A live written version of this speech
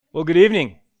Well, good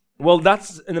evening. Well,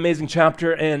 that's an amazing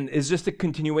chapter, and is just a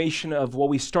continuation of what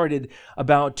we started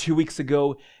about 2 weeks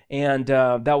ago, and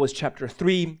that was chapter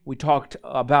 3. We talked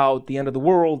about the end of the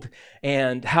world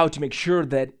and how to make sure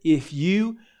that if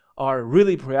you are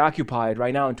really preoccupied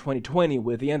right now in 2020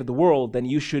 with the end of the world, then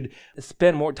you should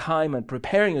spend more time on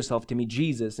preparing yourself to meet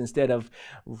Jesus instead of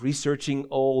researching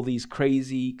all these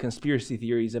crazy conspiracy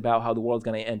theories about how the world's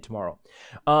going to end tomorrow.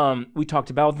 We talked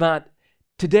about that.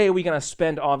 Today, we're going to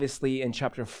spend, obviously, in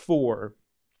chapter 4.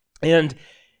 And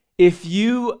if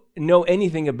you know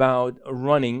anything about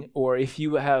running, or if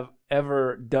you have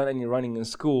ever done any running in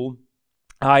school,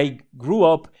 I grew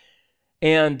up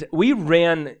and we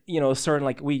ran,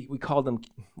 certain, we called them,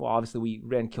 well, obviously, we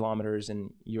ran kilometers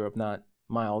in Europe, not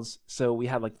miles. So we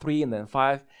had 3 and then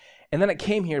 5. And then I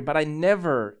came here, but I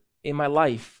never, in my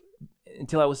life,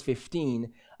 until I was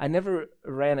 15, I never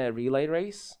ran a relay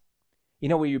race. You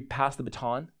know, where you pass the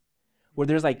baton, where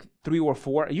there's 3 or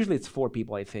 4, usually it's 4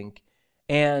 people, I think,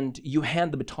 and you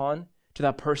hand the baton to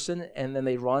that person, and then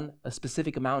they run a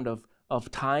specific amount of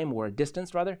time, or a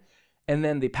distance rather, and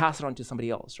then they pass it on to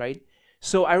somebody else, right?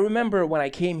 So I remember when I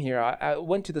came here, I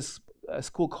went to this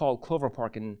school called Clover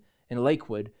Park in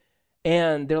Lakewood,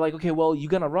 and they're like, okay, well,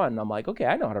 you're gonna run. I'm like, okay,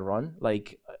 I know how to run.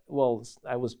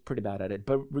 I was pretty bad at it,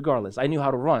 but regardless, I knew how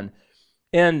to run.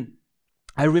 And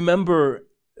I remember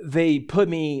they put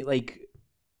me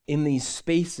in these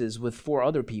spaces with 4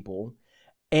 other people,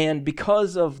 and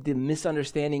because of the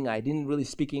misunderstanding, I didn't really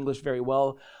speak English very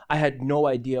well. I had no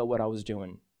idea what I was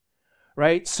doing,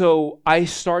 right? So I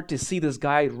start to see this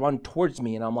guy run towards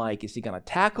me, and I'm like, is he gonna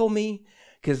tackle me?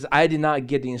 Because I did not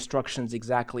get the instructions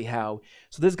exactly how.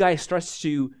 So this guy starts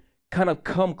to kind of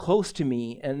come close to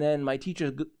me, and then my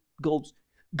teacher goes,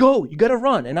 "Go, you gotta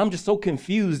run." And I'm just so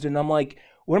confused, and I'm like,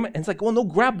 what am I? And it's like, well, no,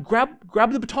 grab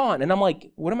the baton. And I'm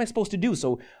like, what am I supposed to do?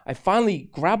 So I finally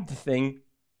grabbed the thing,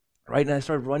 right? And I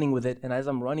started running with it. And as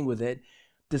I'm running with it,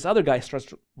 this other guy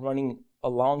starts running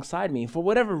alongside me. For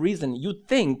whatever reason, you'd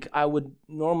think I would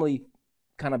normally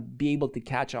kind of be able to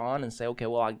catch on and say, okay,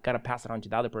 well, I got to pass it on to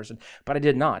the other person. But I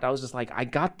did not. I was just like, I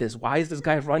got this. Why is this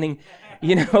guy running,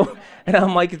 And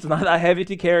I'm like, it's not that heavy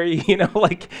to carry,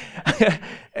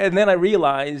 And then I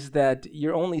realized that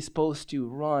you're only supposed to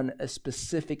run a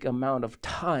specific amount of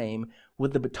time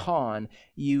with the baton.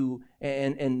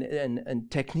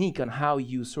 And technique on how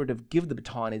you sort of give the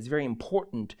baton is very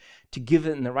important to give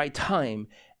it in the right time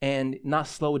and not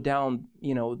slow down,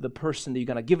 the person that you're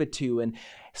going to give it to. And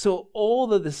so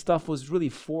all of this stuff was really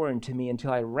foreign to me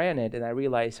until I ran it, and I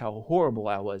realized how horrible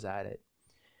I was at it.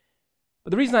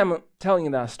 But the reason I'm telling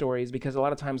you that story is because a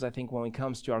lot of times I think when it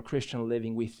comes to our Christian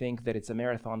living, we think that it's a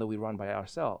marathon that we run by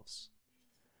ourselves.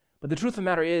 But the truth of the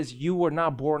matter is, you were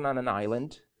not born on an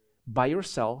island by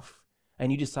yourself,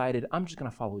 and you decided, I'm just going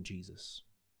to follow Jesus.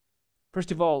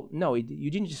 First of all, no,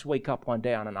 you didn't just wake up one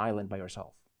day on an island by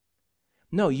yourself.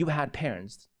 No, you had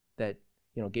parents that,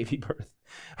 gave you birth,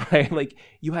 right?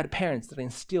 You had parents that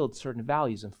instilled certain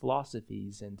values and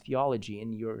philosophies and theology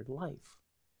in your life,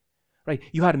 right?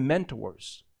 You had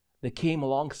mentors that came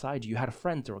alongside you. You had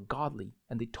friends that were godly,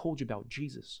 and they told you about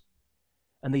Jesus,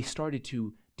 and they started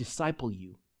to disciple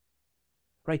you,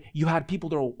 right? You had people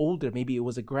that were older. Maybe it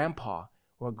was a grandpa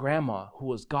or a grandma who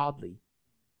was godly.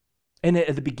 And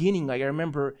at the beginning, I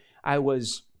remember I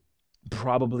was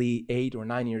probably 8 or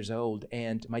 9 years old,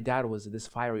 and my dad was this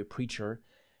fiery preacher.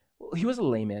 Well, he was a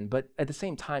layman, but at the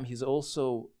same time, he's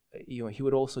also, he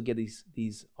would also get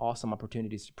these awesome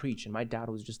opportunities to preach. And my dad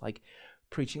was just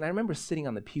preaching. I remember sitting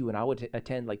on the pew, and I would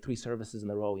attend 3 services in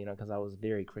a row, because I was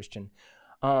very Christian.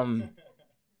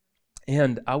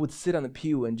 And I would sit on the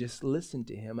pew and just listen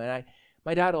to him. And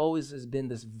my dad always has been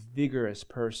this vigorous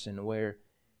person where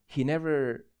he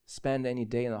never spent any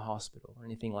day in the hospital or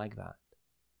anything like that.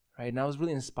 Right? And I was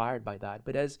really inspired by that.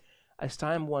 But as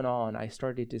time went on, I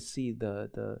started to see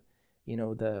the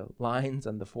lines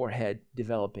on the forehead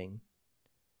developing.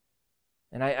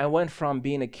 And I went from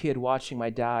being a kid watching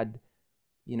my dad,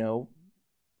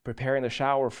 preparing the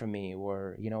shower for me,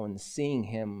 or, and seeing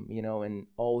him, in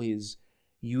all his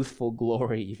youthful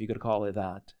glory, if you could call it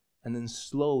that. And then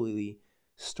slowly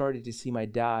started to see my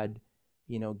dad,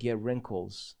 get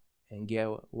wrinkles and get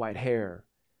white hair,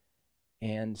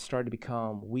 and started to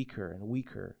become weaker and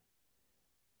weaker.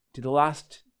 To the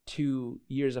last 2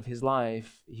 years of his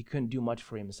life, he couldn't do much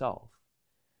for himself.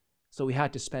 So we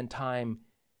had to spend time,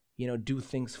 do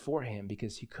things for him,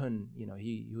 because he couldn't,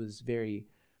 he was very,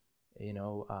 he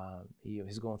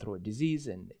was going through a disease,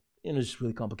 and it was just a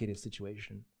really complicated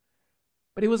situation.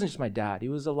 But it wasn't just my dad. It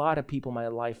was a lot of people in my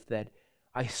life that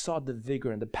I saw the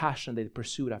vigor and the passion they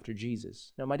pursued after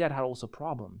Jesus. Now, my dad had also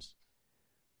problems.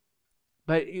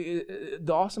 But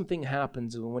the awesome thing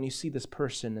happens when you see this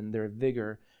person and their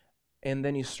vigor, and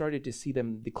then you started to see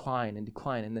them decline and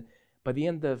decline. And by the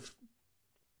end of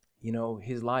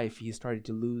his life, he started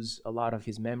to lose a lot of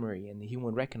his memory, and he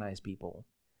wouldn't recognize people.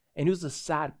 And it was a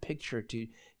sad picture to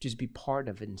just be part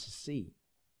of it and to see.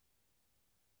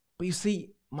 But you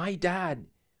see, my dad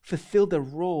fulfilled a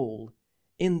role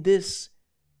in this,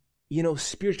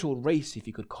 spiritual race, if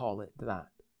you could call it that.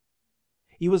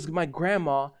 It was my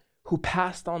grandma who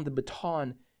passed on the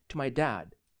baton to my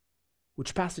dad,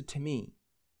 which passed it to me.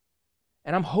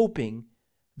 And I'm hoping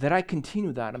that I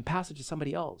continue that and pass it to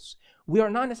somebody else. We are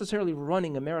not necessarily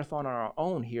running a marathon on our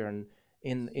own here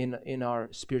in our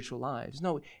spiritual lives.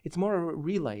 No, it's more of a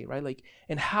relay, right? Like,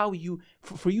 and how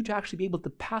for you to actually be able to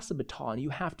pass a baton, you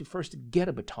have to first get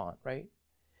a baton, right?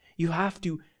 You have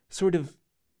to sort of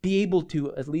be able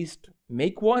to at least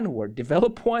make one or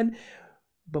develop one.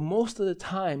 But most of the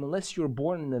time, unless you're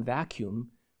born in a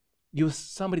vacuum, you're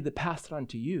somebody that passed it on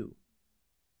to you.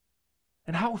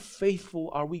 And how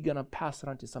faithful are we going to pass it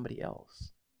on to somebody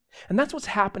else? And that's what's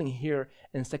happening here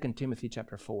in 2 Timothy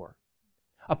chapter 4.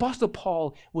 Apostle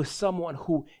Paul was someone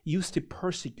who used to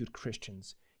persecute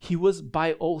Christians. He was,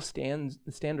 by all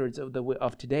standards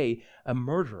of today, a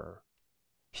murderer.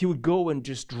 He would go and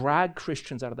just drag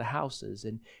Christians out of the houses,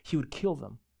 and he would kill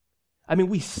them. I mean,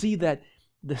 we see that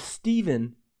the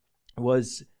Stephen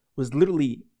was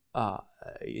literally,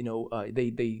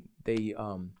 they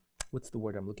what's the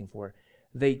word I'm looking for?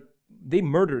 They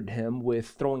murdered him with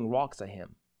throwing rocks at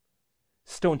him.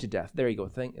 Stoned to death. There you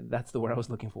go. That's the word I was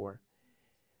looking for.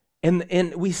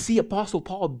 And we see Apostle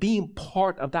Paul being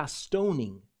part of that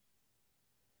stoning.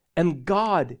 And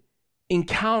God he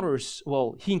encounters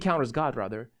God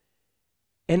rather.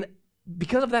 And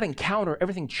because of that encounter,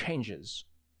 everything changes.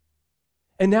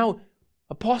 And now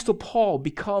Apostle Paul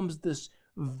becomes this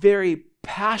very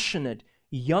passionate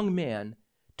young man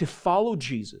to follow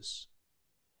Jesus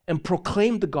and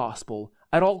proclaim the gospel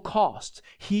at all costs.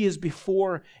 He is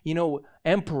before,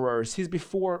 emperors. He's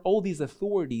before all these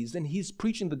authorities, and he's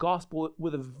preaching the gospel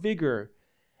with a vigor.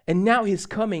 And now he's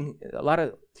coming, a lot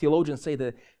of theologians say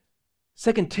that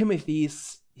 2 Timothy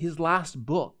is his last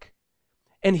book.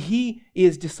 And he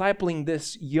is discipling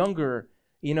this younger,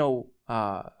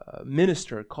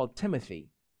 minister called Timothy.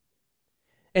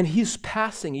 And he's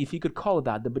passing, if you could call it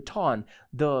that, the baton,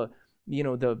 the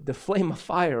flame of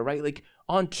fire, right? Like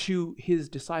onto his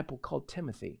disciple called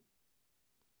Timothy.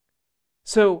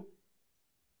 So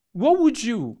what would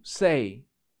you say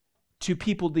to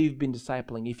people that you've been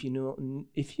discipling if you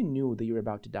knew that you were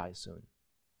about to die soon?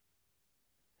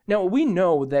 Now, we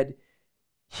know that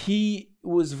he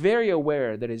was very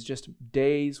aware that it's just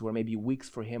days or maybe weeks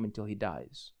for him until he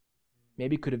dies.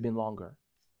 Maybe it could have been longer.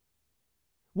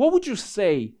 What would you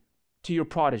say to your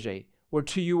protege or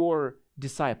to your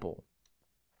disciple?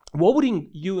 What would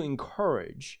you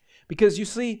encourage? Because you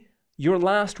see, your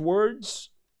last words,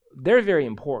 they're very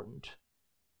important.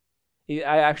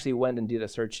 I actually went and did a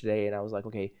search today, and I was like,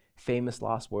 okay, famous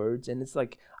last words. And it's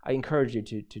like, I encourage you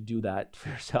to do that for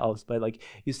yourselves. But like,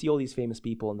 you see all these famous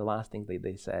people and the last thing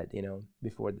they said,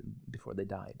 before they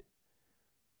died.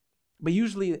 But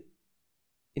usually,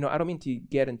 I don't mean to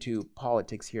get into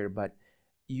politics here, but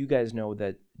you guys know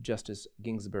that Justice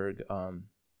Ginsburg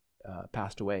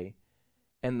passed away.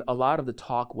 And a lot of the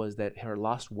talk was that her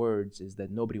last words is that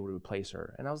nobody would replace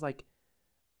her. And I was like,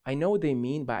 I know what they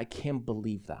mean, but I can't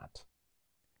believe that.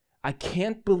 I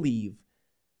can't believe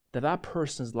that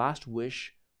person's last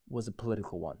wish was a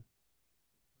political one.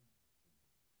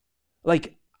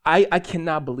 Like, I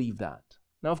cannot believe that.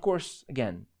 Now, of course,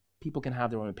 again, people can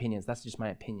have their own opinions. That's just my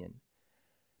opinion.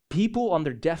 People on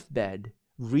their deathbed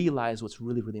realize what's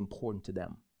really, really important to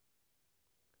them.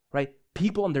 Right?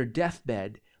 People on their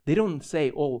deathbed, they don't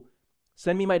say, oh,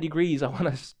 send me my degrees. I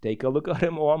want to take a look at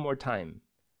them one more time.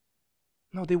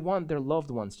 No, they want their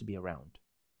loved ones to be around.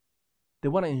 They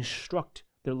want to instruct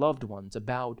their loved ones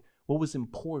about what was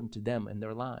important to them in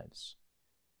their lives.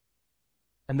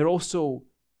 And they're also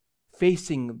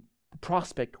facing the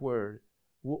prospect where,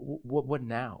 what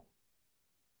now?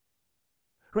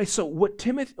 Right, so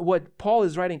what Paul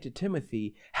is writing to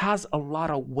Timothy has a lot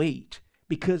of weight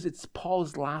because it's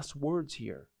Paul's last words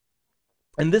here.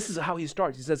 And this is how he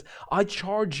starts. He says, I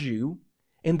charge you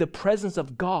in the presence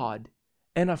of God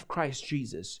and of Christ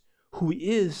Jesus, who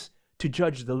is to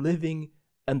judge the living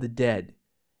and the dead,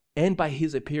 and by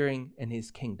his appearing in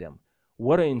his kingdom.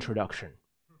 What an introduction.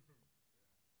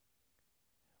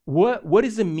 What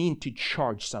does it mean to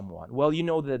charge someone? Well, you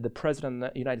know that the President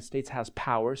of the United States has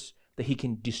powers that he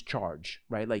can discharge,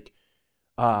 right? Like,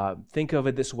 think of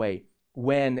it this way.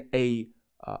 When a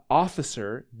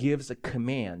officer gives a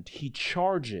command. He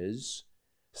charges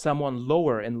someone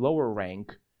lower and lower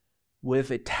rank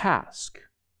with a task.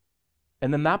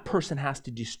 And then that person has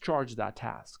to discharge that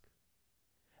task.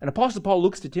 And Apostle Paul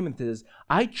looks to Timothy and says,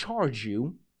 I charge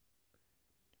you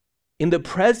in the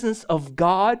presence of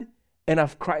God and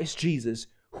of Christ Jesus,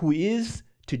 who is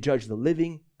to judge the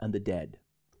living and the dead.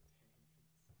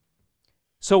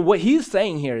 So what he's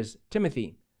saying here is,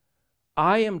 Timothy,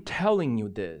 I am telling you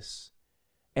this,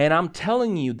 and I'm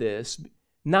telling you this,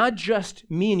 not just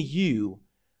me and you,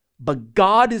 but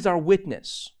God is our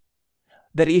witness,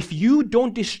 that if you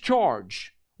don't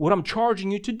discharge what I'm charging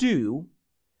you to do,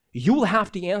 you'll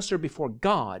have to answer before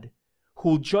God, who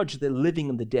will judge the living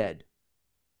and the dead.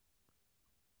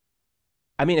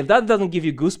 I mean, if that doesn't give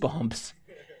you goosebumps,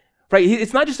 right?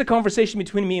 It's not just a conversation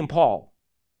between me and Paul.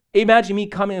 Imagine me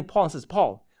coming to Paul and says,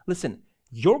 Paul, listen,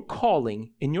 your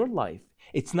calling in your life,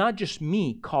 it's not just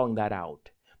me calling that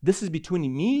out. This is between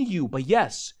me and you. But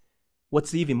yes,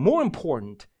 what's even more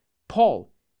important,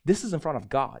 Paul, this is in front of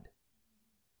God.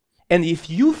 And if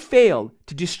you fail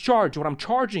to discharge what I'm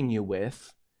charging you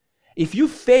with, if you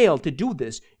fail to do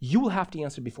this, you will have to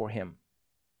answer before him.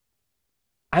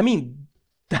 I mean,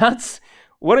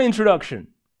 what an introduction.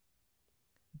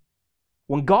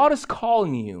 When God is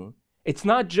calling you, it's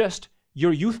not just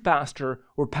your youth pastor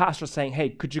or pastor saying, hey,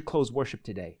 could you close worship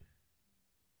today?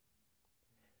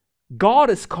 God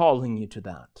is calling you to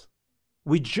that.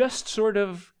 We just sort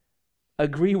of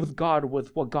agree with God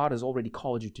with what God has already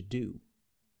called you to do.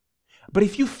 But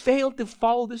if you fail to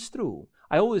follow this through,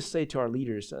 I always say to our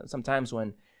leaders, sometimes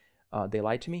when they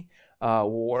lie to me,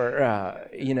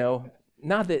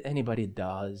 not that anybody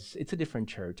does. It's a different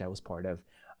church I was part of.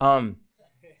 Are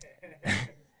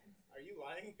you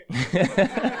lying?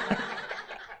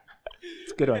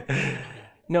 It's a good one.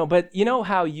 No, but you know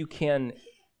how you can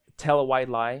tell a white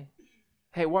lie?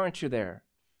 Hey, why aren't you there?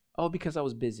 Oh, because I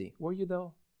was busy. Were you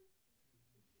though?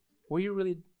 Were you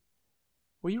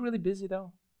really busy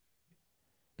though?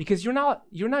 Because you're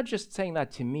not just saying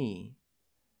that to me.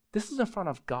 This is in front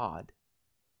of God.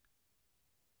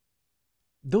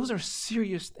 Those are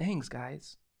serious things,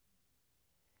 guys.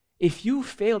 If you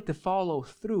fail to follow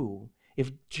through,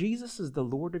 if Jesus is the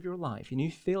Lord of your life and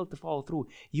you fail to follow through,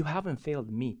 you haven't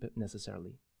failed me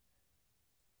necessarily.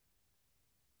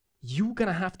 You're going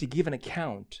to have to give an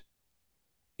account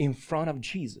in front of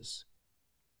Jesus,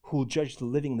 who will judge the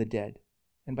living and the dead,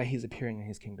 and by his appearing in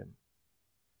his kingdom.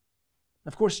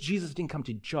 Of course, Jesus didn't come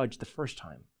to judge the first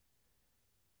time,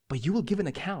 but you will give an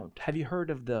account. Have you heard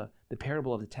of the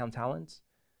parable of the 10 talents?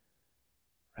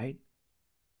 Right?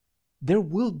 There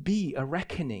will be a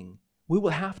reckoning. We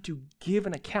will have to give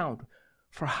an account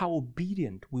for how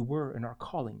obedient we were in our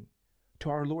calling to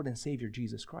our Lord and Savior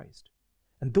Jesus Christ.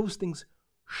 And those things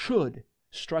should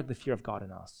strike the fear of God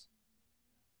in us.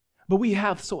 But we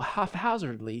have so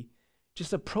haphazardly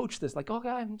just approached this like, oh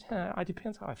God, it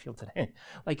depends how I feel today.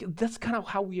 Like, that's kind of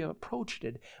how we approached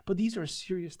it. But these are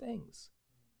serious things.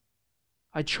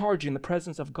 I charge you in the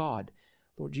presence of God.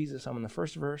 Lord Jesus, I'm in the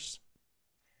first verse.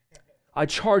 I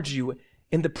charge you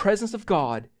in the presence of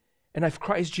God and of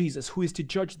Christ Jesus, who is to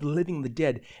judge the living and the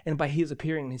dead, and by his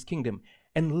appearing in his kingdom.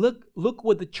 And look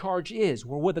what the charge is,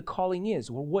 or what the calling is,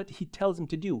 or what he tells him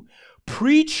to do.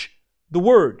 Preach the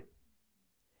word.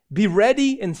 Be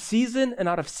ready in season and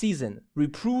out of season.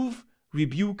 Reprove,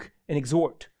 rebuke, and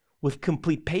exhort with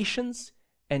complete patience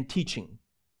and teaching.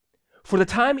 For the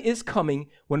time is coming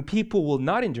when people will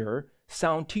not endure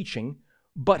sound teaching,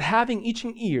 but having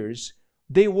itching ears,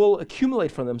 they will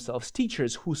accumulate for themselves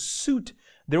teachers who suit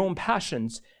their own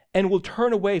passions, and will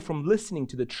turn away from listening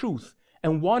to the truth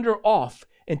and wander off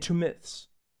into myths.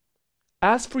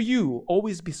 As for you,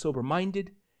 always be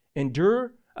sober-minded,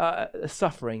 endure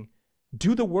suffering,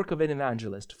 do the work of an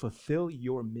evangelist, fulfill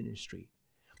your ministry.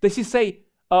 Does he say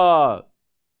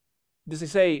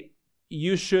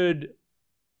you should,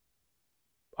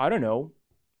 I don't know,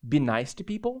 be nice to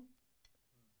people?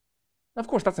 Of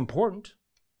course, that's important.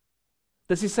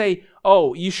 Does he say,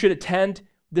 oh, you should attend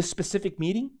this specific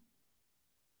meeting?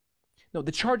 No,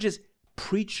 the charge is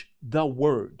preach the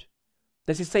word.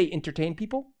 Does he say entertain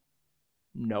people?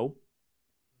 No.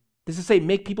 Does he say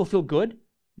make people feel good?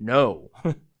 No.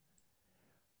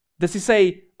 Does he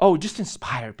say, oh, just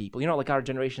inspire people? Like our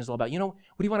generation is all about, what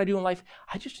do you want to do in life?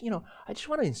 I just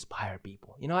want to inspire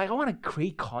people. I want to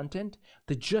create content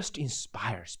that just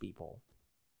inspires people.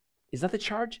 Is that the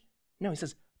charge? No, he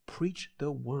says, preach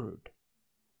the word.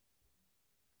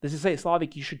 Does he say,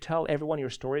 Slaveck, you should tell everyone your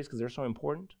stories because they're so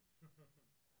important?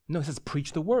 No, he says,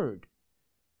 preach the word.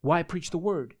 Why preach the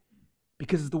word?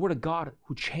 Because it's the word of God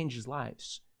who changes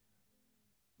lives.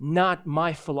 not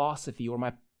my philosophy or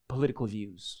my political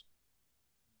views.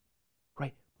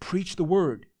 Right? Preach the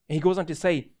word. And he goes on to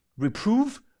say,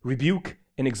 reprove, rebuke,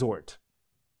 and exhort.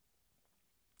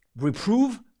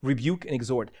 Reprove, rebuke, and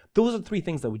exhort. Those are the three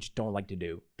things that we just don't like to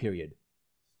do, period.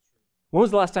 When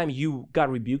was the last time you got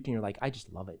rebuked and you're like, I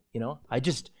just love it,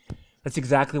 that's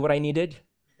exactly what I needed?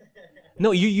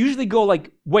 No, you usually go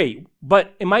like, wait,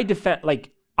 but in my defense,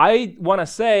 like, I want to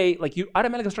say, like, you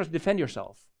automatically start to defend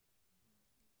yourself.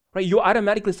 Right? You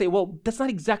automatically say, well, that's not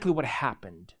exactly what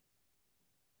happened.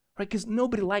 Right? Because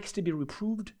nobody likes to be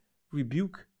reproved,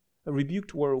 rebuked,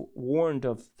 or warned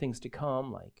of things to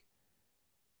come, like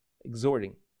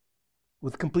exhorting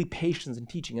with complete patience and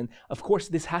teaching. And of course,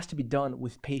 this has to be done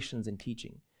with patience and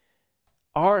teaching.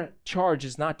 Our charge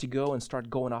is not to go and start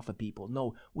going off of people.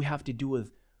 No, we have to do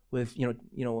with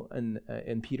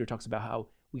and Peter talks about how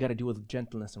we got to do with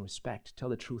gentleness and respect. Tell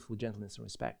the truth with gentleness and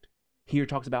respect. Here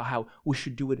talks about how we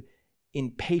should do it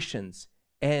in patience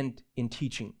and in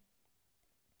teaching.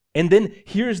 And then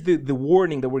here's the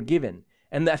warning that we're given.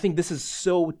 And I think this is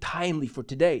so timely for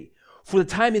today. For the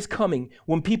time is coming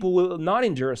when people will not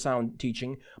endure sound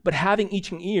teaching, but having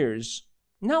itching ears,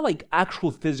 not like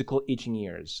actual physical itching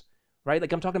ears, right?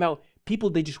 Like I'm talking about people,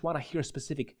 they just want to hear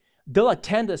they'll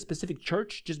attend a specific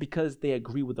church just because they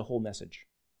agree with the whole message.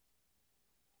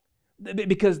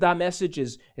 Because that message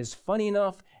is funny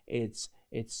enough, it's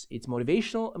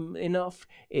motivational enough,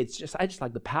 I just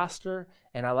like the pastor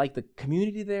and I like the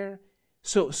community there.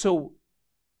 So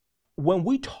when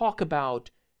we talk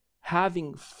about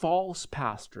having false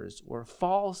pastors or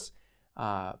false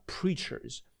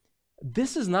preachers,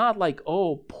 this is not like,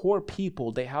 oh, poor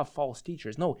people, they have false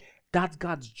teachers. No, that's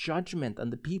God's judgment on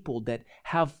the people that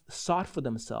have sought for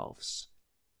themselves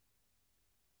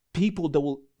people that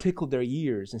will tickle their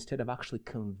ears instead of actually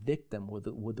convict them with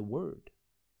the word.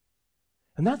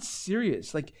 And that's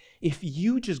serious. Like, if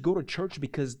you just go to church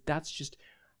because that's just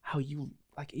how you,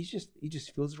 like, it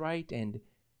just feels right. And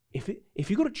if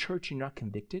you go to church and you're not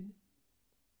convicted,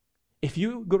 if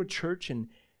you go to church and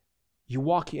you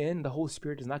walk in, the Holy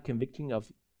Spirit is not convicting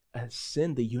of a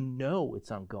sin that you know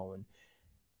it's ongoing,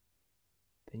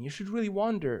 then you should really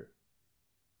wonder,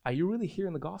 are you really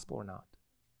hearing the gospel or not?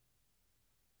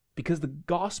 Because the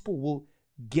gospel will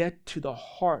get to the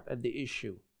heart of the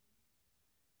issue.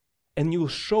 And it will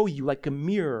show you like a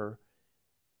mirror,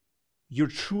 the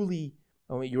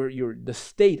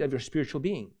state of your spiritual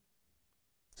being.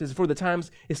 It says, for the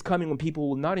times is coming when people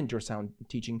will not endure sound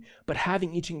teaching, but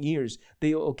having itching ears,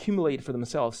 they will accumulate for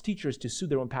themselves teachers to suit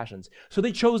their own passions. So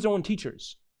they chose their own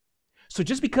teachers. So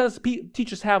just because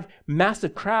teachers have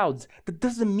massive crowds, that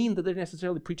doesn't mean that they're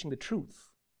necessarily preaching the truth.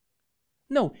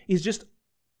 No, it's just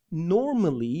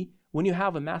normally when you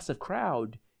have a massive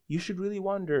crowd, you should really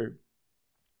wonder,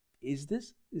 is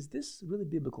this really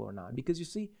biblical or not? Because you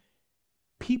see,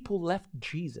 people left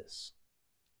Jesus.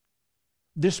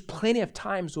 There's plenty of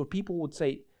times where people would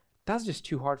say, that's just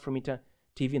too hard for me to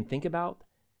even think about.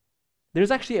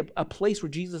 There's actually a place where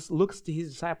Jesus looks to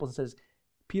his disciples and says,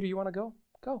 Peter, you want to go?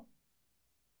 Go.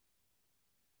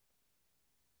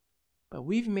 But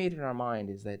we've made it in our mind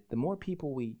is that the more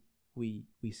people we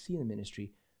see in the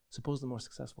ministry, suppose the more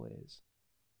successful it is.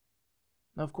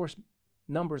 Now, of course,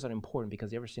 numbers are important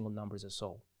because every single number is a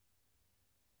soul.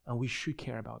 And we should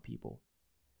care about people.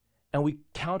 And we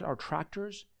count our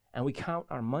tractors, and we count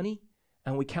our money,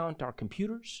 and we count our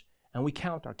computers, and we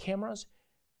count our cameras.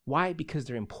 Why? Because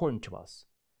they're important to us.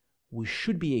 We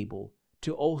should be able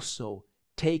to also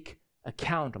take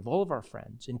account of all of our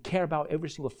friends and care about every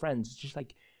single friend, just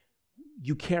like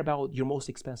you care about your most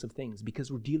expensive things,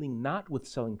 because we're dealing not with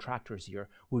selling tractors here.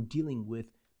 We're dealing with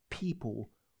people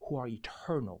who are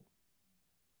eternal.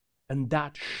 And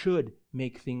that should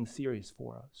make things serious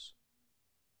for us.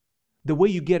 The way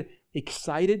you get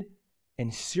excited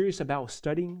and serious about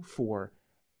studying for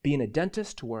being a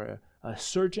dentist or a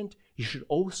surgeon, you should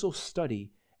also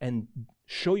study and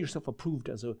show yourself approved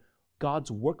as a God's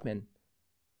workman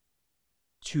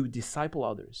to disciple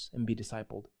others and be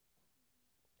discipled.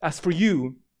 As for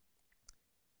you,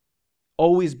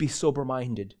 always be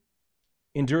sober-minded,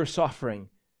 endure suffering,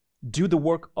 do the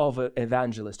work of an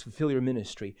evangelist, fulfill your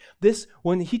ministry. This,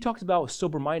 when he talks about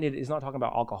sober-minded, is not talking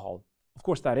about alcohol. Of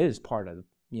course, that is part of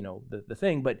the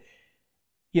thing, but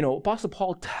Apostle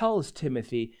Paul tells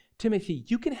Timothy,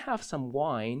 you can have some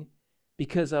wine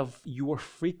because of your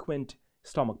frequent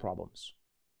stomach problems.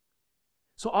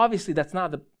 So obviously that's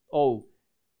not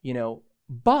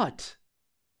but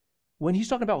when he's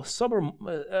talking about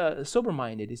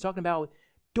sober-minded, he's talking about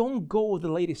don't go with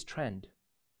the latest trend.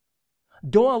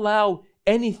 Don't allow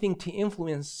anything to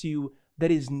influence you that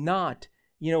is not,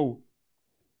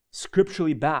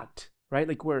 scripturally backed, right?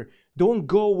 Like don't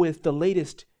go with the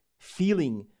latest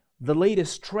feeling, the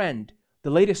latest trend, the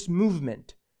latest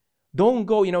movement. Don't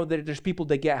go, there's people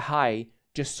that get high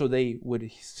just so they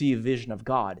would see a vision of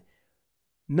God.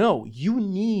 No, you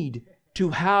need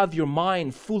to have your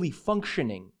mind fully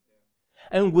functioning.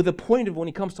 And with the point of when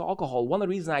it comes to alcohol, one of the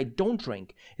reasons I don't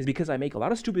drink is because I make a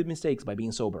lot of stupid mistakes by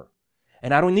being sober.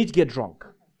 And I don't need to get drunk,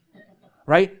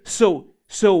 right? So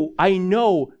I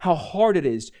know how hard it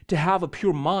is to have a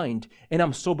pure mind and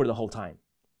I'm sober the whole time.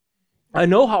 I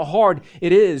know how hard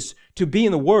it is to be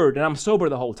in the Word and I'm sober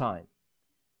the whole time,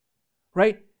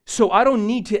 right? So I don't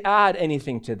need to add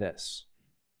anything to this.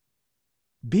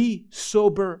 Be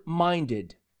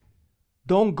sober-minded.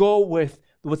 Don't go with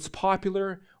what's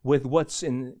popular, with what's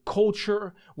in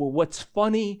culture, with what's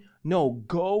funny. No,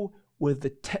 go with the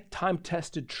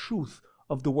time-tested truth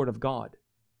of the Word of God.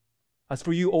 As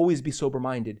for you, always be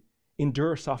sober-minded.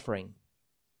 Endure suffering.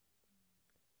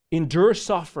 Endure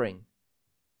suffering.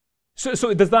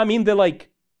 So does that mean that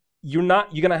you're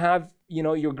going to have,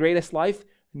 your greatest life?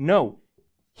 No.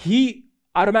 He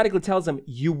automatically tells them,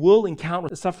 you will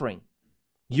encounter suffering.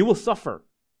 You will suffer.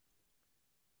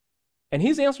 And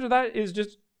his answer to that is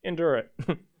just endure it.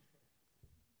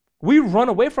 We run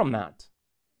away from that.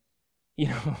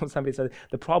 Somebody said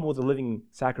the problem with the living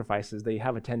sacrifices, they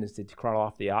have a tendency to crawl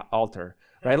off the altar,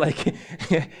 right?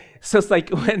 So it's like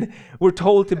when we're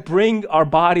told to bring our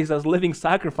bodies as living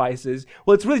sacrifices,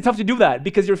 well, it's really tough to do that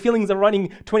because your feelings are running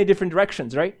 20 different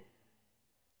directions, right?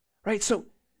 Right?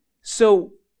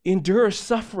 So endure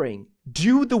suffering.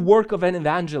 Do the work of an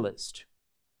evangelist.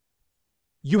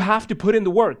 You have to put in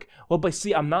the work. Well, but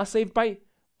see, I'm not saved by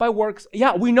works.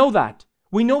 Yeah, we know that.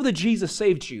 We know that Jesus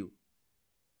saved you.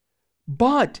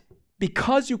 But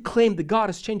because you claim that God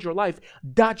has changed your life,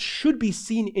 that should be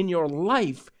seen in your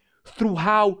life through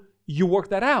how you work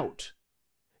that out.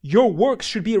 Your works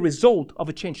should be a result of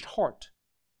a changed heart.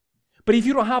 But if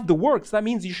you don't have the works, that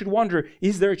means you should wonder,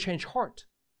 is there a changed heart?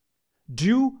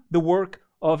 Do the work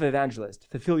of evangelist.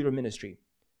 Fulfill your ministry.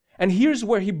 And here's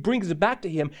where he brings it back to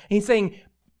him. And he's saying,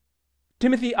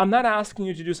 Timothy, I'm not asking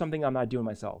you to do something I'm not doing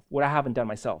myself, what I haven't done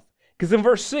myself. Because in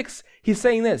verse 6, he's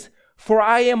saying this, for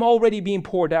I am already being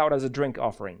poured out as a drink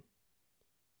offering.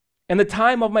 And the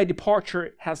time of my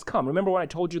departure has come. Remember when I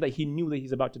told you that he knew that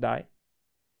he's about to die?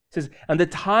 He says, and the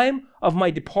time of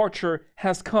my departure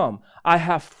has come. I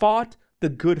have fought the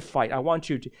good fight. I want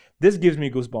you to, this gives me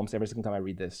goosebumps every single time I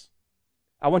read this.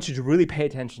 I want you to really pay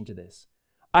attention to this.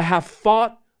 I have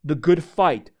fought the good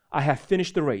fight. I have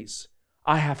finished the race.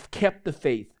 I have kept the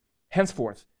faith.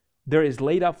 Henceforth, there is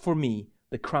laid up for me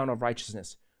the crown of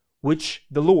righteousness, which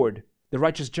the Lord, the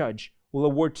righteous judge, will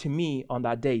award to me on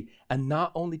that day, and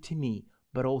not only to me,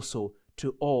 but also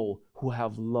to all who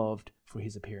have loved for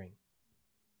his appearing.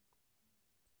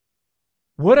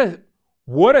 What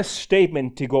a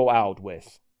statement to go out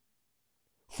with.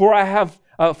 For I'm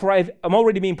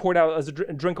already being poured out as a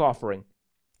drink offering.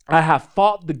 I have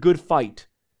fought the good fight.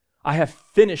 I have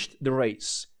finished the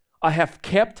race. I have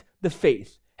kept the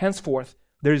faith. Henceforth,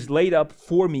 there is laid up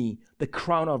for me the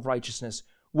crown of righteousness,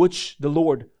 which the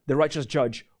Lord, the righteous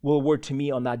judge, will award to me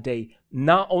on that day,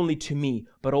 not only to me,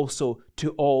 but also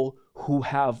to all who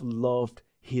have loved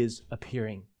his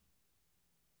appearing.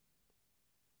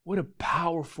 What a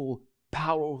powerful,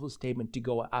 powerful statement to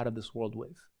go out of this world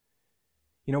with.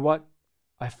 You know what?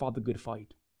 I fought the good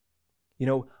fight.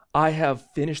 I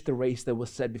have finished the race that was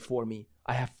set before me.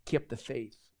 I have kept the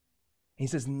faith. And he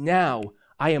says, now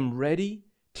I am ready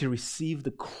to receive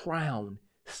the crown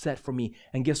set for me.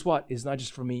 And guess what? It's not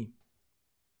just for me.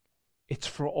 It's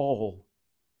for all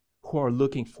who are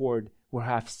looking forward, who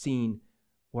have seen,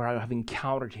 where I have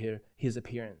encountered his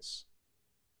appearance.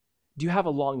 Do you have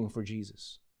a longing for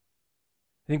Jesus?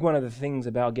 I think one of the things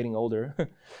about getting older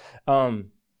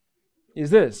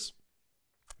is this,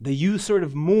 that you sort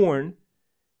of mourn,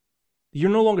 you're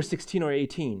no longer 16 or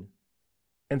 18,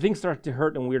 and things start to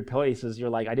hurt in weird places. You're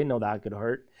like, I didn't know that could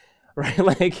hurt,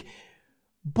 right?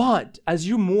 But as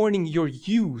you're mourning your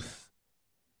youth,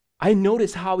 I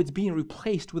notice how it's being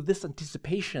replaced with this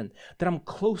anticipation that I'm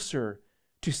closer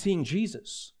to seeing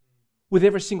Jesus with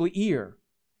every single year,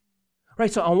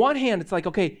 right? So on one hand, it's like,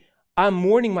 okay, I'm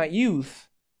mourning my youth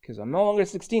because I'm no longer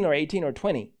 16 or 18 or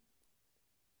 20.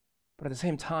 But at the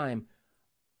same time,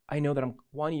 I know that I'm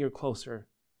 1 year closer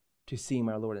to seeing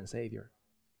my Lord and Savior.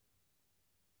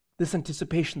 This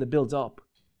anticipation that builds up,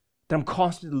 that I'm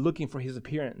constantly looking for his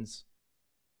appearance,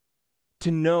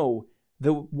 to know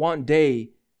that one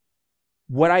day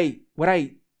what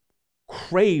I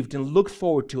craved and looked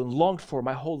forward to and longed for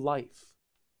my whole life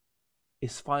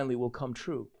is finally will come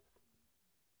true.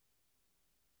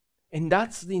 And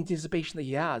that's the anticipation that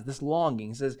he has, this longing.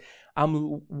 He says,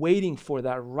 I'm waiting for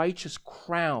that righteous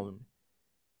crown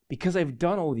because I've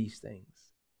done all these things.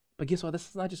 But guess what? This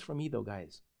is not just for me though,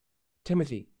 guys.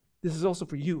 Timothy, this is also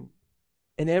for you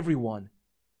and everyone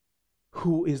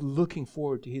who is looking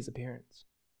forward to his appearance.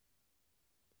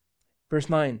 Verse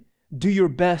 9, do your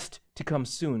best to come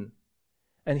soon.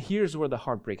 And here's where the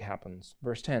heartbreak happens.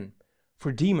 Verse 10,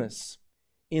 for Demas,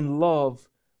 in love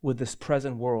with this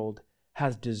present world,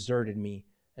 has deserted me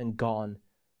and gone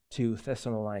to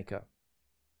Thessalonica.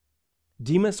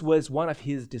 Demas was one of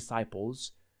his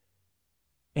disciples.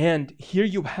 And here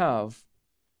you have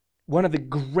one of the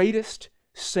greatest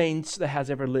saints that has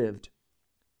ever lived,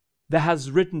 that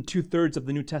has written 2/3 of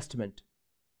the New Testament.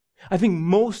 I think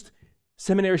most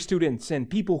seminary students and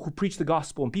people who preach the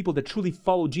gospel and people that truly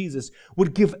follow Jesus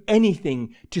would give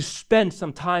anything to spend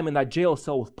some time in that jail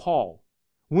cell with Paul.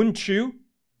 Wouldn't you?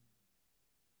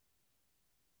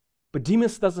 But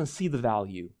Demas doesn't see the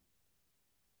value.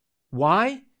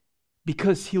 Why?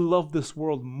 Because he loved this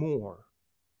world more.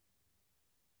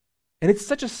 And it's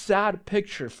such a sad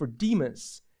picture for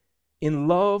Demas, in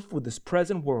love with this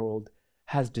present world,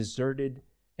 has deserted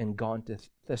and gone to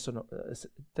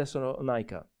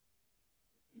Thessalonica.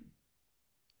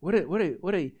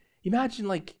 Imagine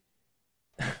like,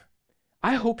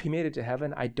 I hope he made it to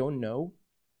heaven. I don't know.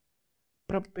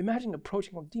 But imagine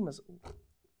approaching Demas.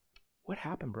 What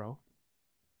happened, bro?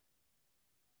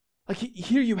 Like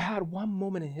here you had one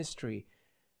moment in history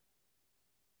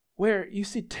where you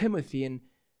see Timothy and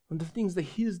the things that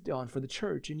he's done for the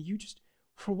church, and you just,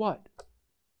 for what?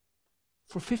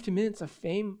 For 50 minutes of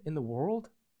fame in the world?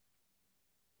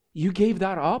 You gave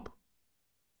that up?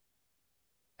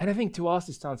 And I think to us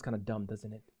it sounds kind of dumb,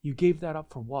 doesn't it? You gave that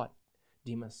up for what,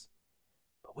 Demas?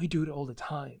 But we do it all the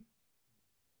time.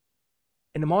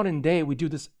 In the modern day, we do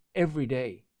this every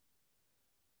day.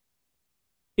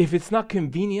 If it's not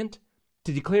convenient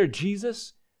to declare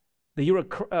Jesus, that you're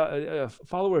a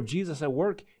follower of Jesus at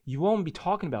work, you won't be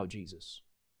talking about Jesus.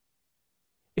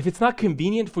 If it's not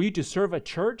convenient for you to serve at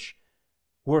church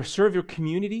or serve your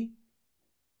community,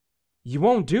 you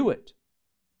won't do it.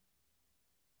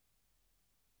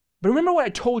 But remember what I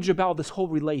told you about this whole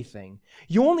relay thing.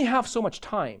 You only have so much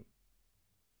time,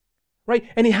 right?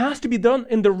 And it has to be done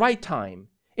in the right time,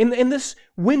 in this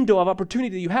window of opportunity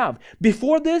that you have.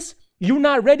 Before this, you're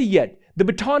not ready yet. The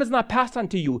baton is not passed on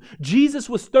to you. Jesus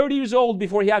was 30 years old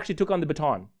before he actually took on the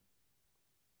baton.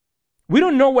 We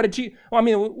don't know what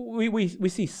we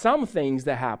see some things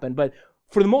that happen, but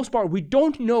for the most part, we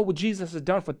don't know what Jesus has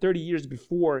done for 30 years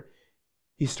before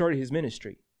he started his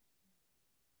ministry.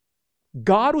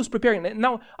 God was preparing.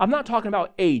 Now, I'm not talking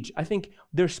about age. I think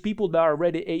there's people that are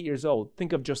already 8 years old.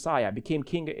 Think of Josiah, became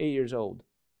king at 8 years old.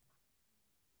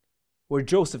 Or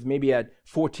Joseph, maybe at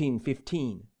 14,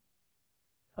 15.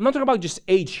 I'm not talking about just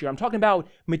age here. I'm talking about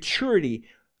maturity.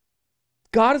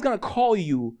 God is going to call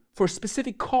you for a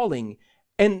specific calling,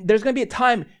 and there's going to be a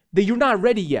time that you're not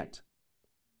ready yet.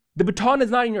 The baton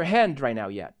is not in your hand right now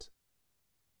yet.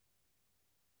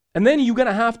 And then you're going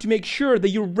to have to make sure that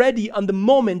you're ready on the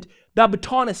moment that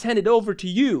baton is handed over to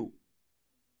you.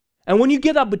 And when you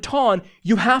get that baton,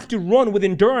 you have to run with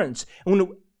endurance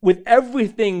and with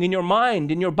everything in your mind,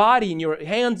 in your body, in your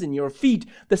hands, in your feet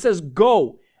that says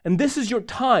go. And this is your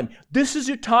time. This is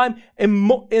your time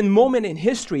and moment in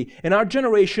history, in our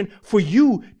generation, for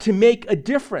you to make a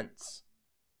difference.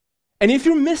 And if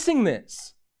you're missing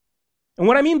this, and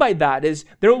what I mean by that is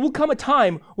there will come a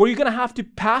time where you're going to have to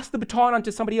pass the baton on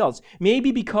to somebody else.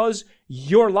 Maybe because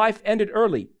your life ended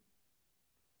early.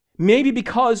 Maybe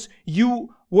because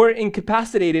you were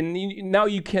incapacitated and now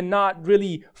you cannot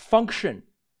really function.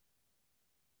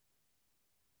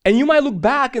 And you might look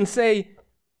back and say,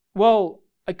 well,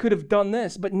 I could have done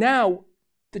this, but now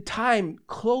the time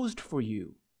closed for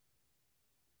you.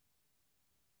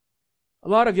 A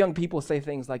lot of young people say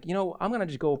things like, I'm going to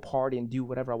just go party and do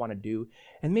whatever I want to do.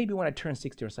 And maybe when I turn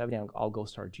 60 or 70, I'll go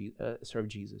serve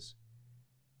Jesus.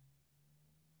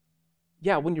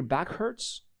 Yeah, when your back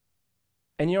hurts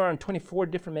and you're on 24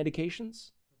 different medications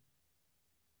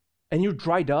and you're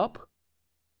dried up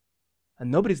and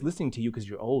nobody's listening to you because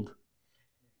you're old.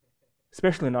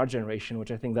 Especially in our generation,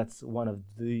 which I think that's one of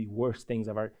the worst things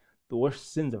the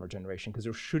worst sins of our generation, because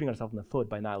we're shooting ourselves in the foot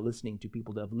by not listening to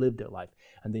people that have lived their life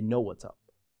and they know what's up.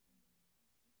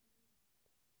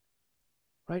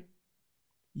 Right?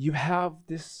 You have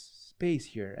this space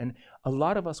here, and a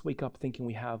lot of us wake up thinking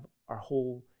we have our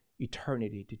whole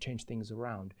eternity to change things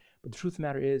around. But the truth of the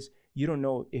matter is, you don't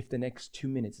know if the next 2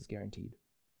 minutes is guaranteed.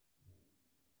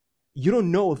 You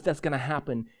don't know if that's going to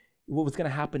happen, what was going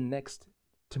to happen next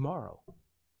tomorrow.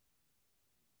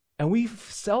 And we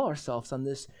sell ourselves on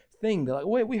this thing. They're like,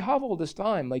 wait, we have all this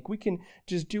time. Like, we can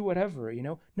just do whatever, you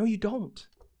know? No, you don't.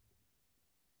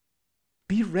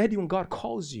 Be ready when God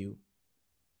calls you.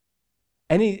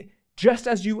 And just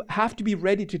as you have to be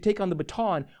ready to take on the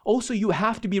baton, also you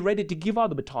have to be ready to give out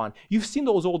the baton. You've seen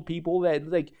those old people that,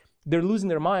 like, they're losing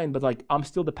their mind, but like, I'm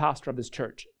still the pastor of this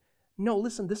church. No,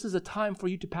 listen, this is a time for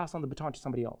you to pass on the baton to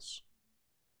somebody else.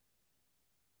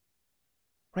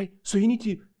 Right? So you need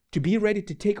to be ready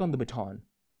to take on the baton.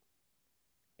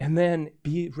 And then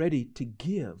be ready to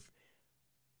give.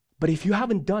 But if you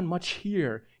haven't done much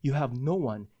here, you have no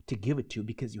one to give it to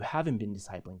because you haven't been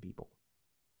discipling people.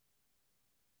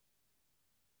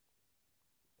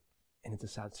 And it's a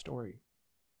sad story.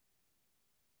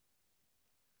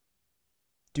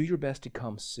 Do your best to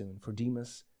come soon, for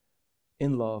Demas,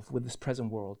 in love with this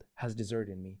present world, has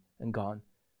deserted me and gone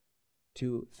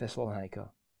to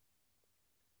Thessalonica.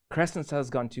 Crescens has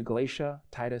gone to Galatia,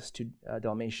 Titus to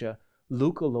Dalmatia.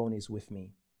 Luke alone is with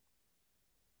me.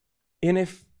 And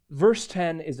if verse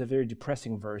 10 is a very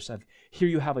depressing verse of here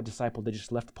you have a disciple that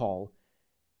just left Paul,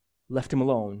 left him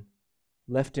alone,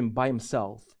 left him by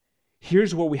himself,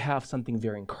 here's where we have something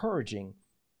very encouraging.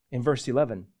 In verse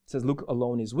 11, it says, Luke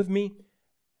alone is with me,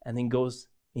 and then goes,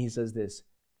 and he says this,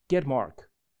 get Mark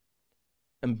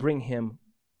and bring him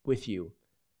with you,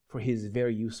 for he is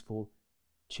very useful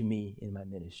to me in my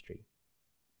ministry.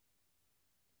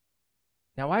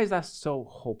 Now, why is that so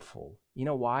hopeful? You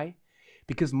know why?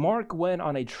 Because Mark went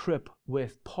on a trip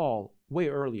with Paul way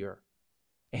earlier,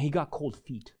 and he got cold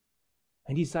feet.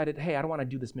 And he decided, hey, I don't want to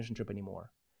do this mission trip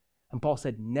anymore. And Paul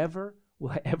said, never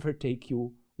will I ever take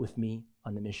you with me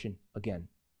on the mission again.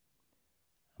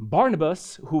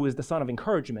 Barnabas, who is the son of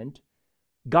encouragement,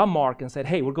 got Mark and said,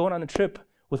 hey, we're going on a trip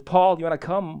with Paul. You want to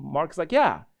come? Mark's like,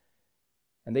 yeah.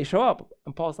 And they show up.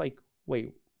 And Paul's like,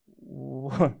 wait,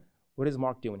 what is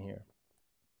Mark doing here?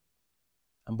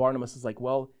 And Barnabas is like,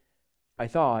 well, I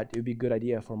thought it would be a good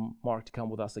idea for Mark to come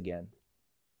with us again.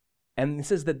 And it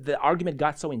says that the argument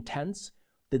got so intense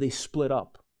that they split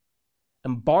up.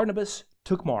 And Barnabas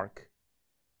took Mark,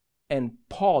 and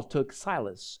Paul took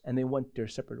Silas, and they went their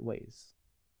separate ways.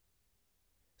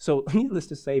 So needless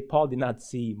to say, Paul did not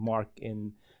see Mark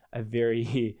in a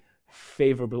very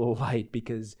favorable light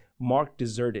because Mark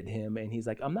deserted him, and he's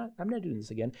like, I'm not doing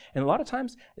this again. And a lot of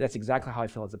times, that's exactly how I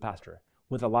feel as a pastor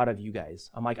with a lot of you guys.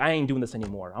 I'm like, I ain't doing this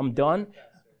anymore. I'm done.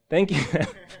 Thank you.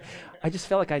 I just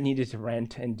felt like I needed to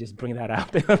rant and just bring that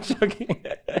out. I'm joking.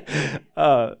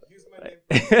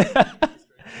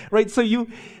 Right, so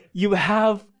you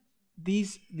have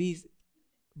these,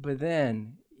 but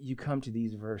then you come to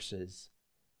these verses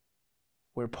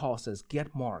where Paul says,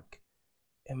 get Mark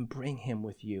and bring him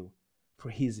with you,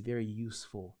 for he is very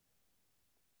useful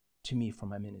to me for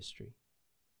my ministry.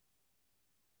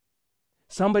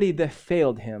 Somebody that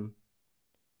failed him,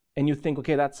 and you think,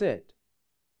 okay, that's it.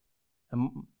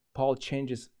 And Paul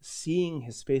changes, seeing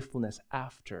his faithfulness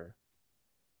after,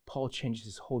 Paul changes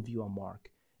his whole view on Mark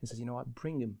and says, you know what,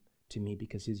 bring him to me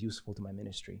because he's useful to my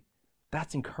ministry.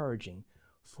 That's encouraging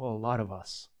for a lot of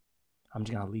us. I'm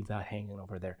just going to leave that hanging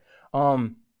over there.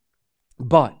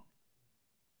 But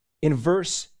in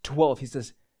verse 12, he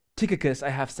says, Tychicus I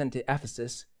have sent to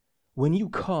Ephesus. When you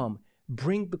come,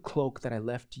 bring the cloak that I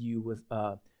left you with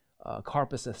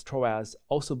Carpus as Troas,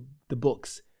 also the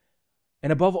books,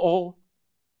 and above all,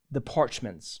 the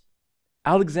parchments.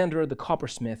 Alexander the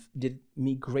coppersmith did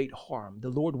me great harm. The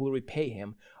Lord will repay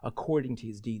him according to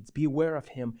his deeds. Beware of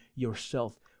him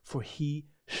yourself, for he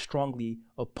strongly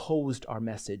opposed our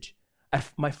message.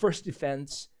 At my first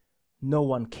defense, no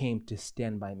one came to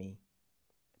stand by me,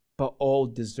 but all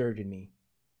deserted me.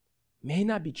 May he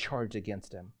not be charged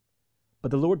against him. But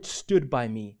the Lord stood by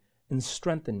me and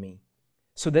strengthened me,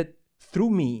 so that through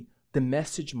me the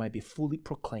message might be fully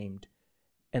proclaimed,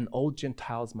 and all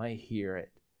Gentiles might hear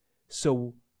it.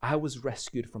 So I was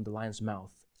rescued from the lion's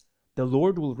mouth. The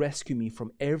Lord will rescue me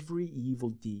from every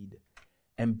evil deed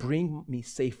and bring me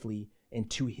safely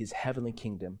into his heavenly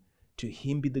kingdom. To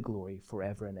him be the glory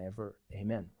forever and ever.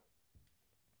 Amen.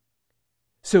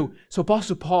 So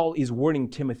Apostle Paul is warning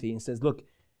Timothy and says, look,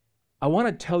 I want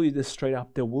to tell you this straight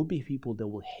up. There will be people that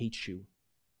will hate you.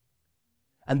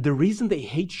 And the reason they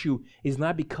hate you is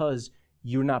not because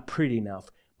you're not pretty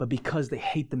enough, but because they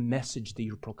hate the message that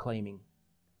you're proclaiming.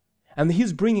 And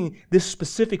he's bringing this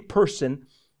specific person,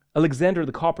 Alexander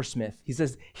the coppersmith. He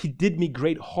says, he did me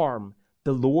great harm.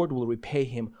 The Lord will repay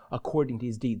him according to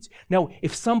his deeds. Now,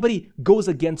 if somebody goes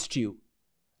against you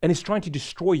and is trying to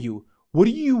destroy you, what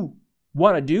do you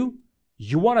want to do?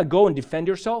 You want to go and defend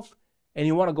yourself, and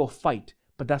you want to go fight.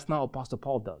 But that's not what Apostle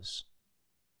Paul does.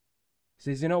 He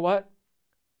says, you know what?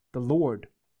 The Lord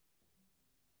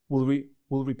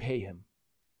will repay him.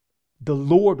 The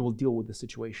Lord will deal with the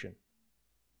situation.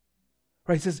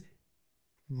 Right? He says,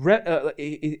 what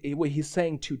he's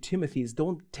saying to Timothy is,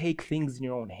 don't take things in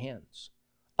your own hands.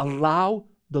 Allow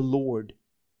the Lord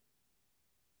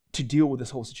to deal with this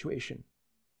whole situation.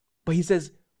 But he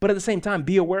says, but at the same time,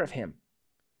 be aware of him,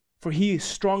 for he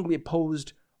strongly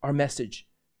opposed our message.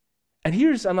 And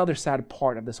here's another sad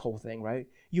part of this whole thing, right?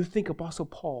 You think Apostle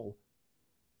Paul,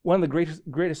 one of the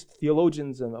greatest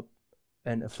theologians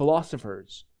and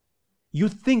philosophers, you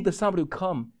think that somebody would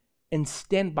come and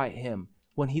stand by him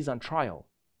when he's on trial.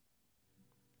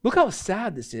 Look how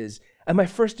sad this is. At my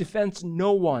first defense,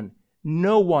 no one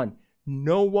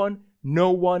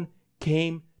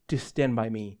came to stand by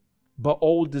me, but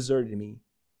all deserted me.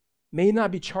 May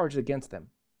not be charged against them.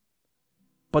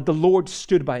 But the Lord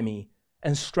stood by me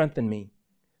and strengthened me,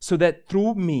 so that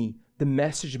through me the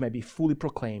message might be fully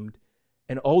proclaimed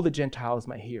and all the Gentiles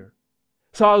might hear.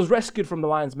 So I was rescued from the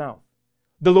lion's mouth.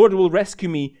 The Lord will rescue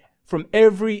me from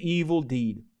every evil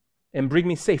deed and bring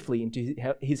me safely into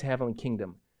his heavenly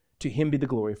kingdom. To him be the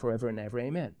glory forever and ever.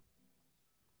 Amen.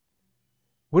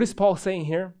 What is Paul saying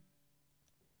here?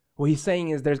 What he's saying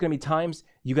is there's going to be times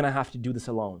you're going to have to do this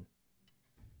alone.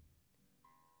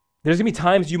 There's going to be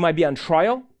times you might be on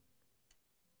trial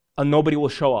and nobody will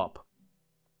show up.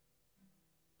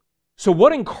 So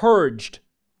what encouraged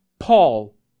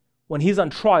Paul when he's on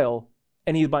trial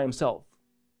and he's by himself?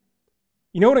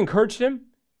 You know what encouraged him?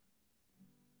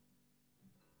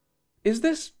 Is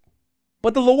this,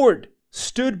 but the Lord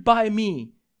stood by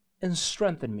me and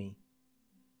strengthened me,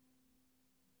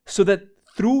 so that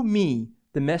through me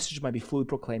the message might be fully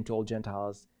proclaimed to all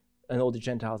Gentiles, and all the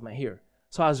Gentiles might hear.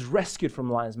 So I was rescued from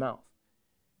the lion's mouth.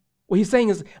 What he's saying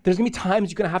is there's going to be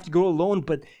times you're going to have to go alone,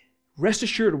 but rest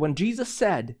assured, when Jesus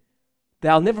said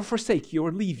that I'll never forsake you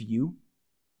or leave you,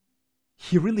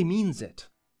 he really means it.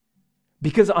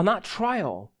 Because on that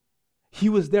trial, he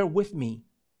was there with me,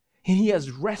 and he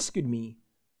has rescued me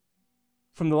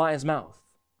from the lion's mouth,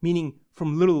 meaning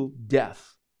from little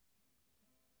death.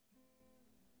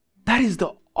 That is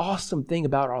the awesome thing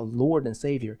about our Lord and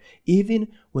Savior. Even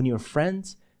when your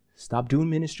friends stop doing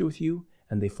ministry with you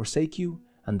and they forsake you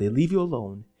and they leave you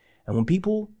alone, and when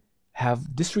people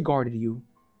have disregarded you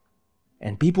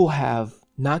and people have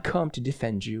not come to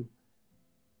defend you,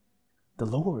 the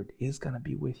Lord is going to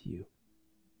be with you.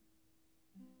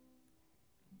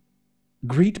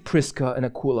 Greet Prisca and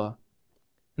Aquila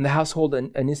and the household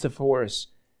and Onesiphorus.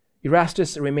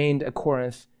 Erastus remained at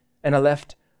Corinth, and I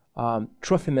left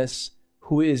Trophimus,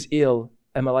 who is ill,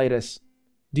 and Miletus.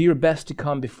 Do your best to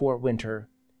come before winter.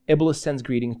 Ebolus sends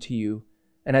greetings to you,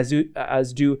 and as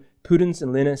do Pudens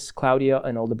and Linus, Claudia,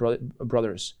 and all the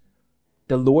brothers.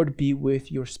 The Lord be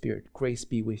with your spirit. Grace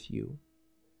be with you.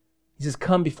 He says,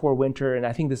 come before winter, and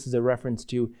I think this is a reference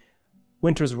to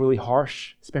winter is really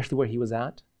harsh, especially where he was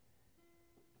at.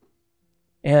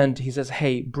 And he says,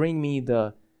 hey, bring me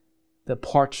the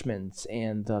parchments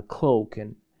and the cloak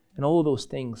and all of those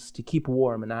things to keep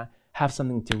warm, and I have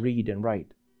something to read and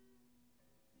write.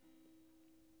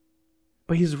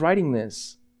 But he's writing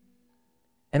this.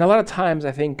 And a lot of times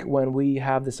I think when we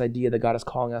have this idea that God is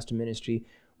calling us to ministry,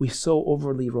 we so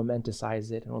overly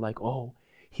romanticize it. And we're like, oh,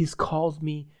 he's called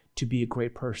me to be a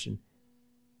great person.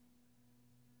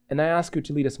 And I ask you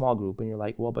to lead a small group, and you're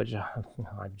like, well, but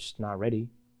I'm just not ready.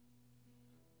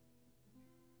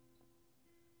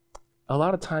 A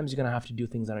lot of times you're going to have to do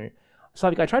things on your own.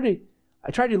 Slaveck,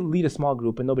 I tried to lead a small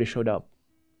group and nobody showed up.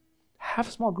 Have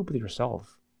a small group with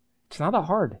yourself. It's not that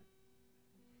hard.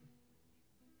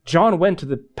 John went to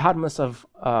the Patmos of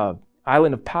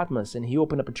island of Patmos, and he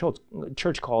opened up a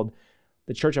church called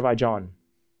the Church of I John,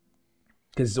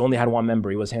 because it only had one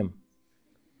member. It was him.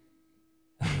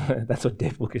 That's what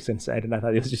Dave Wilkerson said, and I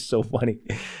thought it was just so funny.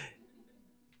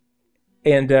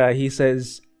 And he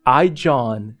says, I,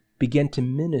 John, began to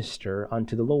minister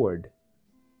unto the Lord.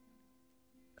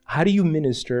 How do you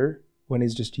minister when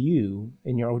it's just you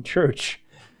in your own church?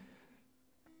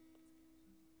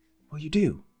 Well, you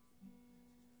do.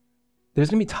 There's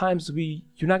going to be times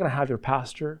you're not going to have your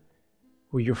pastor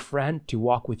or your friend to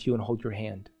walk with you and hold your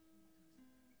hand.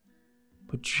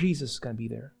 But Jesus is going to be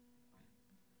there.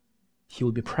 He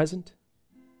will be present.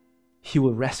 He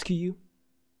will rescue you.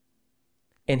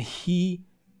 And he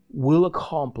will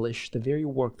accomplish the very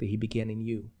work that he began in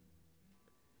you.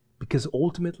 Because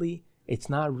ultimately, it's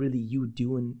not really you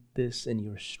doing this in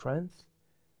your strength,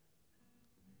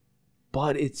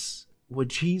 but it's what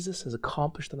Jesus has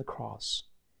accomplished on the cross.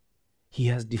 He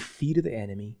has defeated the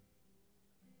enemy.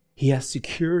 He has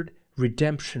secured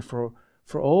redemption for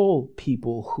all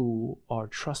people who are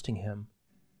trusting him.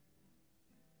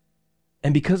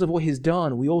 And because of what he's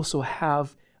done, we also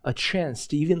have a chance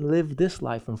to even live this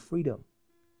life in freedom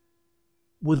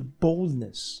with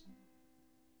boldness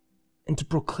and to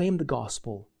proclaim the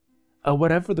gospel at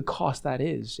whatever the cost that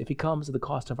is. If it comes at the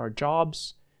cost of our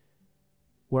jobs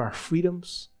or our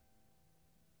freedoms,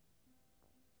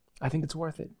 I think it's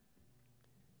worth it.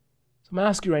 So I'm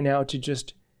asking you right now to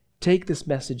just take this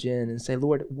message in and say,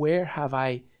 Lord, where have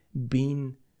I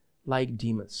been like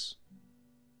Demas?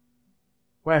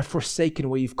 Where I've forsaken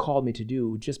what you've called me to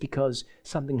do just because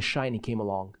something shiny came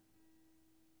along?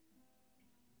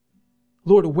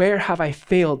 Lord, where have I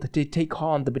failed to take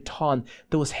on the baton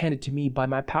that was handed to me by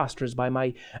my pastors, by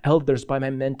my elders, by my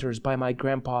mentors, by my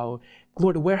grandpa?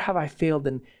 Lord, where have I failed,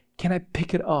 and can I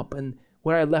pick it up and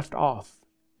where I left off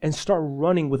and start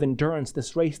running with endurance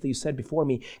this race that you set before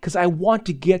me? Because I want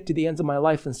to get to the ends of my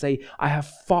life and say, I have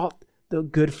fought the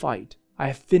good fight. I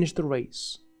have finished the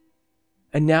race.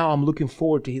 And now I'm looking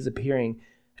forward to his appearing,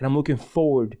 and I'm looking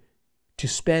forward to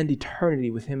spend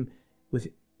eternity with him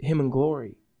in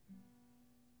glory.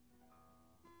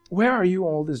 Where are you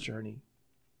on all this journey?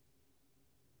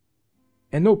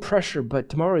 And no pressure, but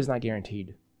tomorrow is not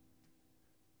guaranteed.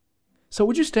 So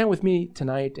would you stand with me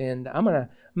tonight? And I'm not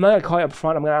gonna call you up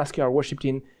front. I'm gonna ask you, our worship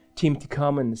team to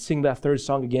come and sing that third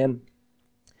song again.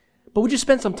 But would you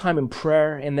spend some time in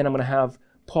prayer? And then I'm gonna have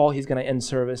Paul. He's gonna end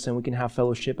service, and we can have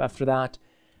fellowship after that.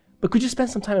 But could you spend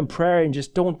some time in prayer and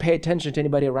just don't pay attention to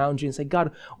anybody around you and say,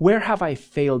 God, where have I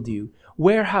failed you?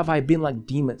 Where have I been like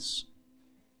Demas?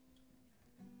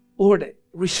 Lord,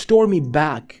 restore me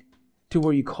back to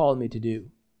where you called me to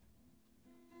do.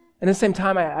 And at the same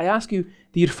time, I ask you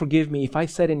that you'd forgive me if I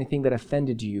said anything that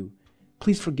offended you.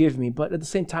 Please forgive me. But at the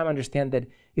same time, understand that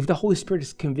if the Holy Spirit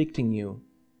is convicting you,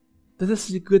 that this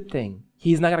is a good thing.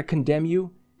 He's not going to condemn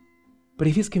you. But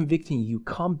if he's convicting you,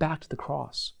 come back to the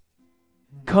cross.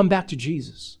 Come back to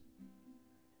Jesus.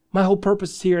 My whole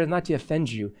purpose here is not to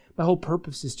offend you. My whole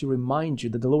purpose is to remind you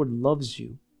that the Lord loves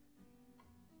you.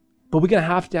 But we're going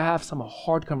to have some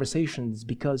hard conversations,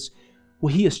 because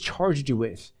what he has charged you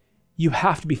with, you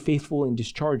have to be faithful in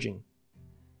discharging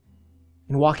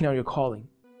and walking out your calling.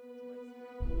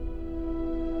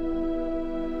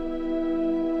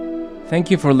 Thank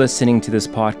you for listening to this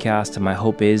podcast, and my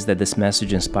hope is that this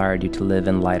message inspired you to live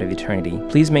in light of eternity.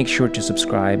 Please make sure to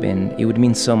subscribe, and it would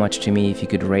mean so much to me if you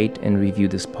could rate and review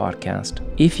this podcast.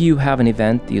 If you have an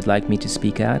event that you'd like me to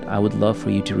speak at, I would love for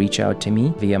you to reach out to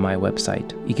me via my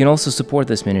website. You can also support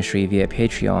this ministry via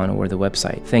Patreon or the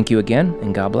website. Thank you again,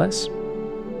 and God bless.